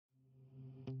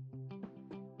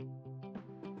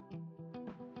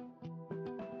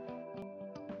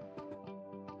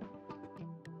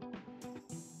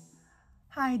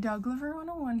Hi, Dog Lover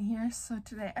 101 here. So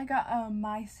today I got a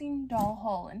Mycene doll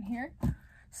haul in here.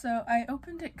 So I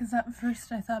opened it because at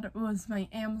first I thought it was my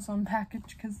Amazon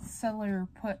package because the seller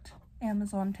put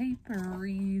Amazon tape or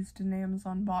reused an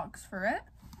Amazon box for it.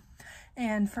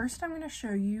 And first I'm going to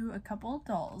show you a couple of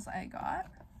dolls I got.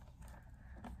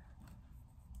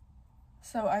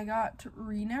 So I got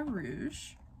Rena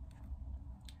Rouge.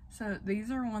 So these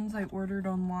are ones I ordered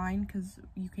online because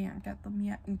you can't get them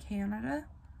yet in Canada.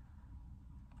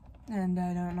 And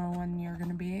I don't know when you're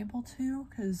going to be able to,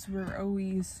 because we're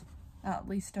always at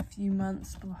least a few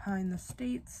months behind the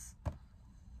States.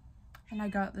 And I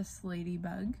got this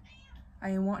ladybug.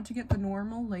 I want to get the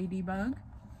normal ladybug.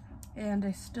 And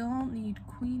I still need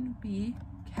Queen Bee,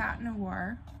 Cat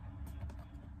Noir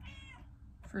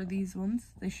for these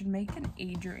ones. They should make an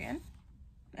Adrian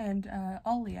and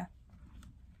Alia.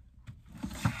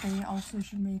 They also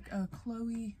should make a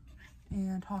Chloe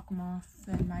and Hawkmoth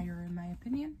and Maya, in my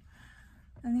opinion.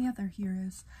 And the other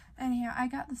heroes. Anyhow, I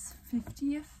got this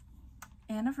 50th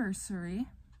anniversary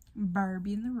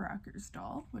Barbie and the Rockers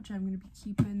doll, which I'm going to be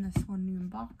keeping this one new in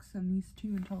box and these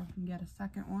two until I can get a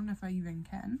second one, if I even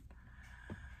can.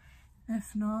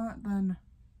 If not, then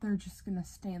they're just going to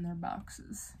stay in their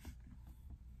boxes.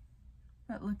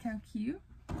 But look how cute.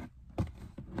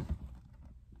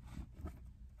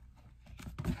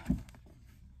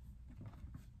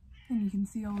 And you can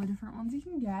see all the different ones you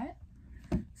can get.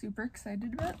 Super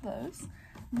excited about those.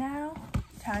 Now,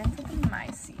 time for the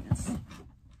Mycenes.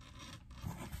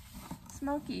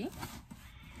 Smokey.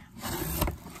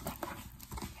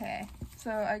 Okay,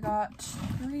 so I got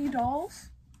 3 dolls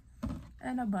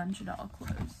and a bunch of doll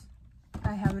clothes.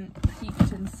 I haven't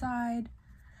peeked inside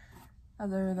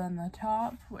other than the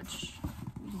top, which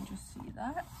you can just see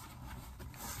that.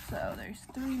 So there's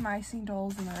 3 Mycene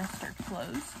dolls and the rest are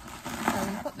clothes. So I'm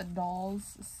gonna put the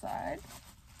dolls aside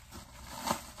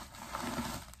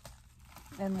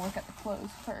and look at the clothes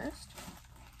first.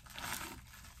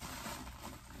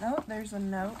 Oh, there's a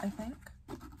note, I think.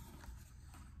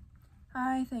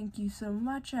 Hi, thank you so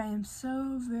much. I am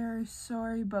so very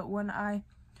sorry, but when I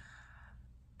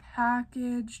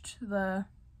packaged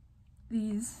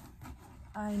these,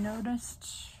 I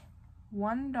noticed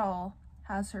one doll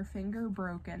has her finger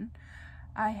broken.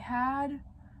 I had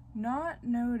not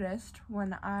noticed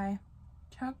when I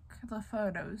took the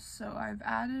photos, so I've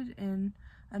added in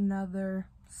another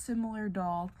similar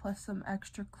doll plus some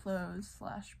extra clothes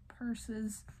 /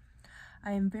 purses.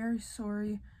 I am very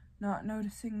sorry not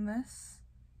noticing this.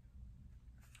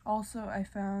 Also, I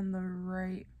found the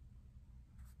right,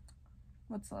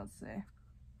 what's that say?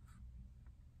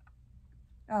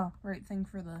 Oh, right thing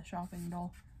for the shopping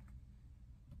doll.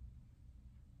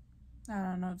 I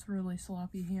don't know, it's really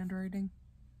sloppy handwriting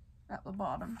at the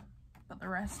bottom, but the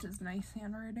rest is nice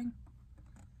handwriting.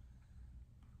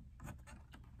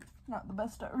 Not the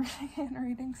best at reading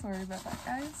handwriting, sorry about that,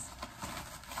 guys.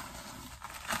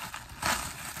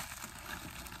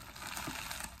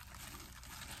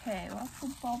 Okay, lots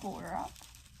of bubble wrap.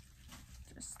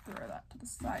 Just throw that to the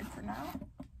side for now.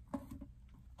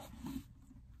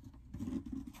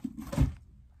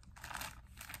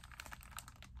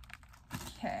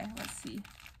 Okay, let's see.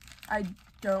 I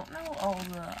don't know all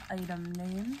the item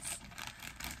names,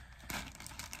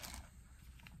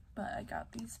 but I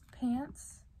got these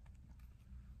pants.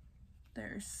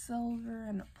 There's silver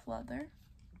and a pleather.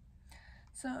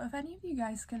 So if any of you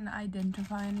guys can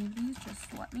identify any of these,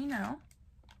 just let me know.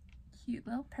 Cute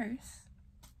little purse.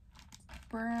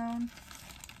 Brown.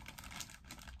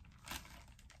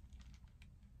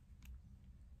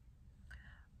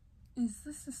 Is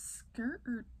this a skirt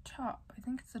or top? I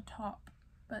think it's a top,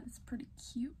 but it's pretty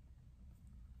cute.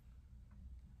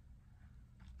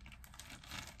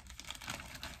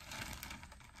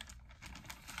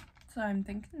 So I'm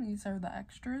thinking these are the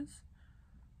extras,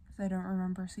 because I don't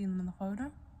remember seeing them in the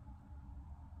photo.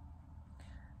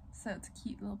 So it's a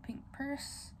cute little pink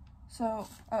purse. So,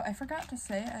 oh, I forgot to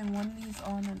say, I won these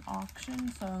on an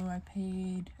auction, so I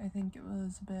paid, I think it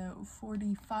was about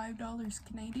 $45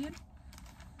 Canadian,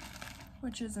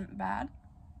 which isn't bad,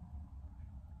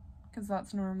 because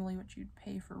that's normally what you'd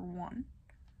pay for one.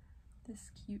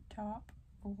 This cute top,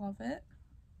 love it.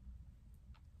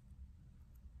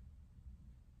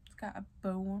 Got a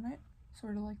bow on it,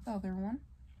 sort of like the other one.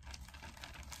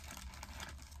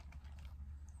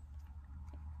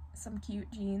 Some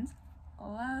cute jeans.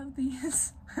 Love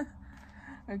these.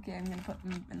 Okay, I'm gonna put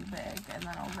them in the bag and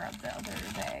then I'll grab the other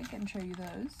bag and show you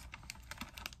those.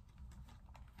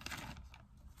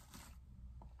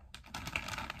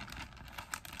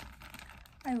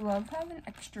 I love having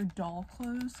extra doll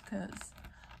clothes because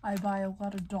I buy a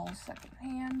lot of dolls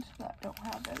secondhand that don't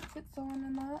have outfits on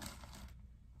and that.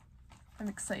 I'm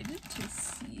excited to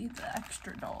see the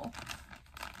extra doll.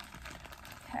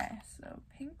 Okay, so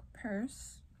pink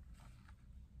purse.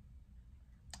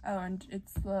 Oh, and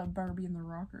it's the Barbie and the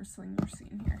rocker sling you're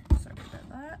seeing here. Sorry about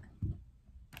that.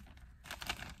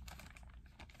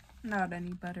 Not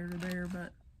any better there,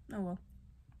 but oh well.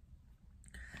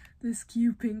 This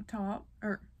cute pink top,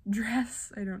 or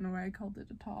dress, I don't know why I called it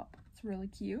a top. It's really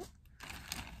cute.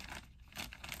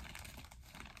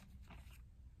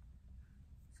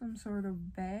 Some sort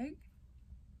of bag.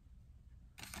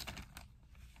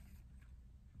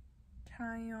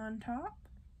 Tie on top.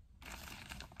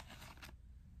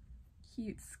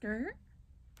 Cute skirt.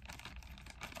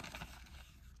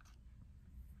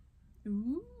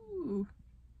 Ooh.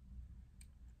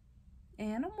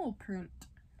 Animal print.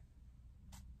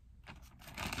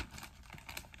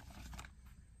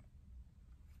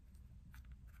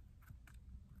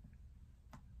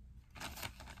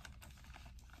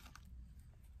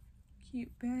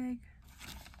 Cute bag.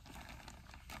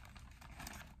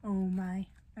 Oh my,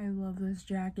 I love this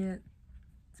jacket.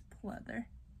 It's pleather.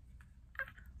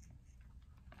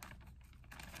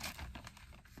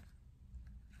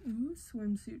 Ooh,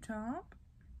 swimsuit top.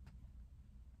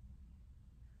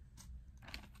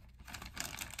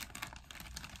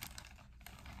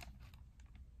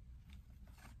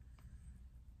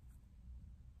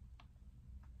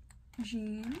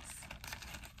 Jeans.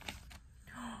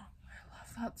 Oh, I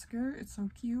love that skirt. It's so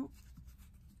cute.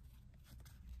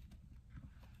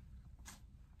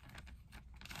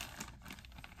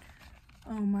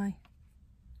 Oh my.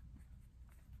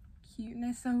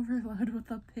 Cuteness overload with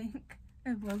the pink.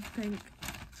 I love pink.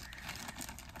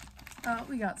 Oh,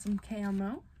 we got some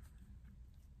camo.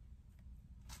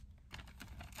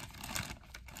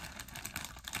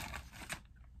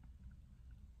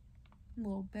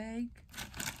 Little bag.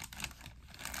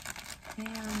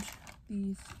 And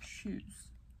these shoes.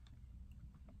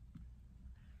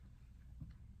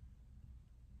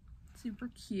 Super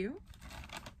cute.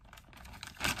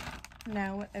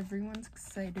 Now what everyone's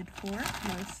excited for,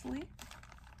 mostly,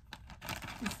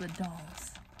 is the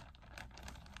dolls.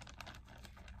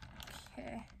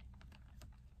 Okay.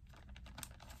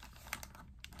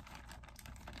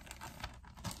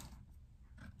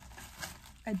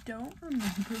 I don't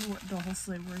remember what dolls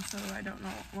they were, so I don't know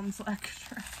what one's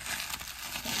extra.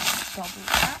 Bubble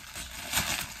wrap.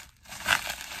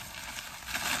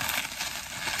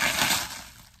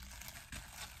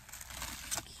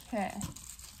 Okay.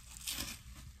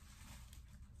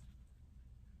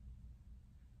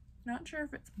 Not sure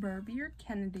if it's Barbie or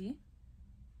Kennedy.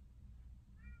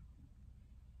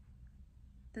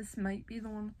 This might be the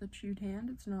one with the chewed hand.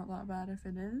 It's not that bad if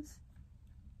it is.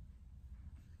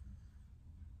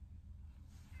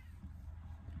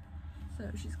 So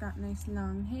she's got nice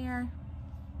long hair.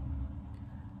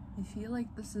 I feel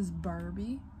like this is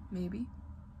Barbie, maybe.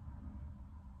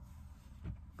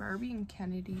 Barbie and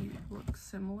Kennedy look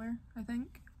similar, I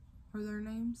think, or their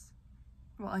names.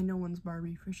 Well, I know one's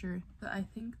Barbie for sure, but I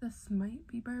think this might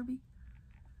be Barbie.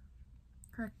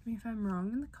 Correct me if I'm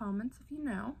wrong in the comments if you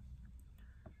know.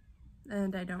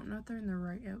 And I don't know if they're in the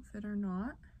right outfit or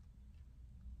not.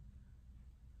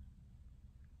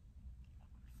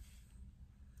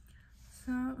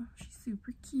 So, she's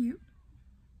super cute.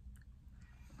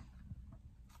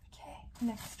 Okay,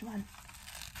 next one.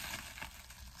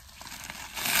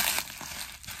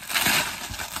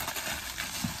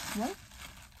 What?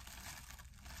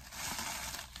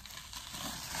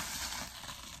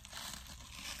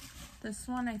 This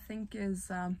one I think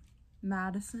is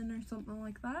Madison or something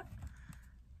like that.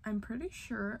 I'm pretty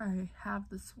sure I have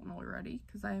this one already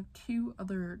because I have two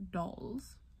other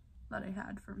dolls that I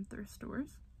had from thrift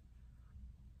stores.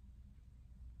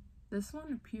 This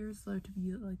one appears though to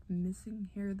be like missing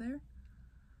hair there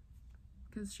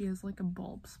because she has like a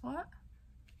bald spot.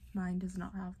 Mine does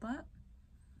not have that.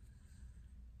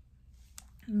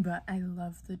 But I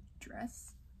love the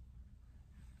dress.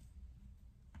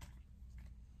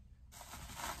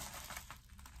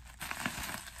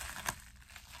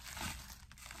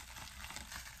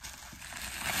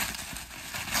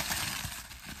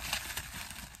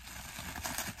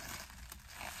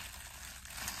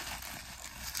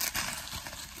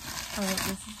 Oh,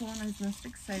 this is the one I was most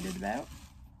excited about.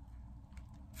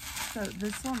 So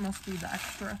this one must be the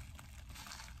extra.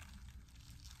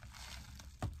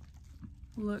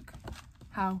 Look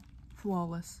how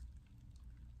flawless.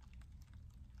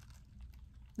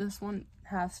 This one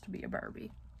has to be a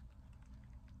Barbie.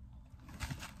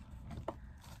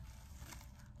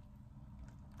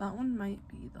 That one might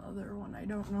be the other one, I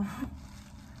don't know.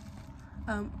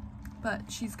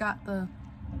 but she's got the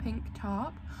pink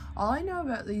top. All I know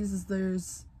about these is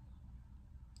there's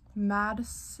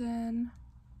Madison,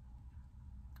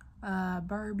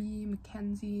 Barbie,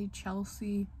 Mackenzie,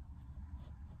 Chelsea.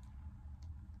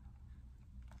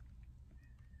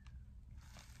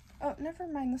 Oh, never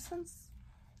mind, this one's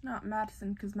not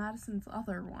Madison, because Madison's the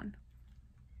other one,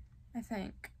 I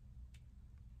think.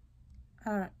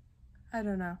 I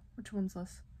don't know. Which one's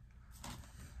this?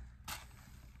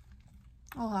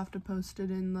 I'll have to post it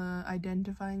in the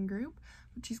identifying group.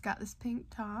 But she's got this pink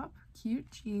top, cute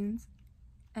jeans,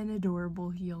 and adorable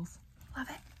heels. Love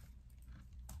it.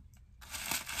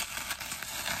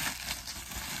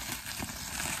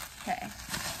 Okay.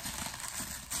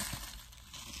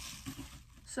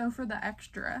 So for the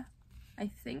extra, I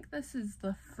think this is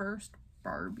the first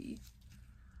Barbie.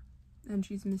 And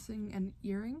she's missing an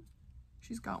earring.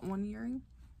 She's got one earring.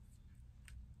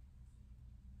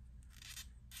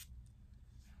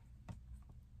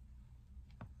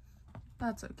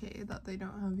 That's okay that they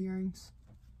don't have earrings.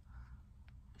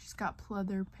 She's got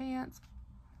pleather pants,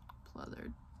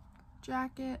 pleather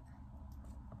jacket.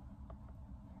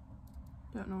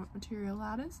 Don't know what material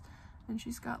that is. And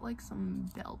she's got like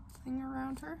some belt thing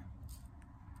around her.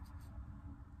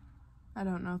 I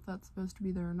don't know if that's supposed to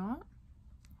be there or not.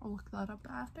 I'll look that up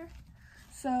after.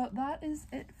 So that is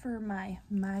it for my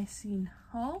Scene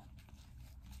haul,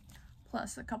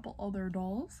 plus a couple other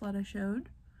dolls that I showed.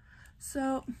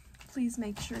 So please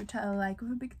make sure to like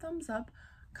with a big thumbs up,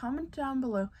 comment down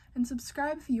below, and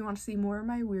subscribe if you want to see more of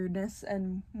my weirdness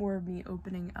and more of me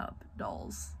opening up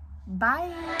dolls.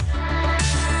 Bye!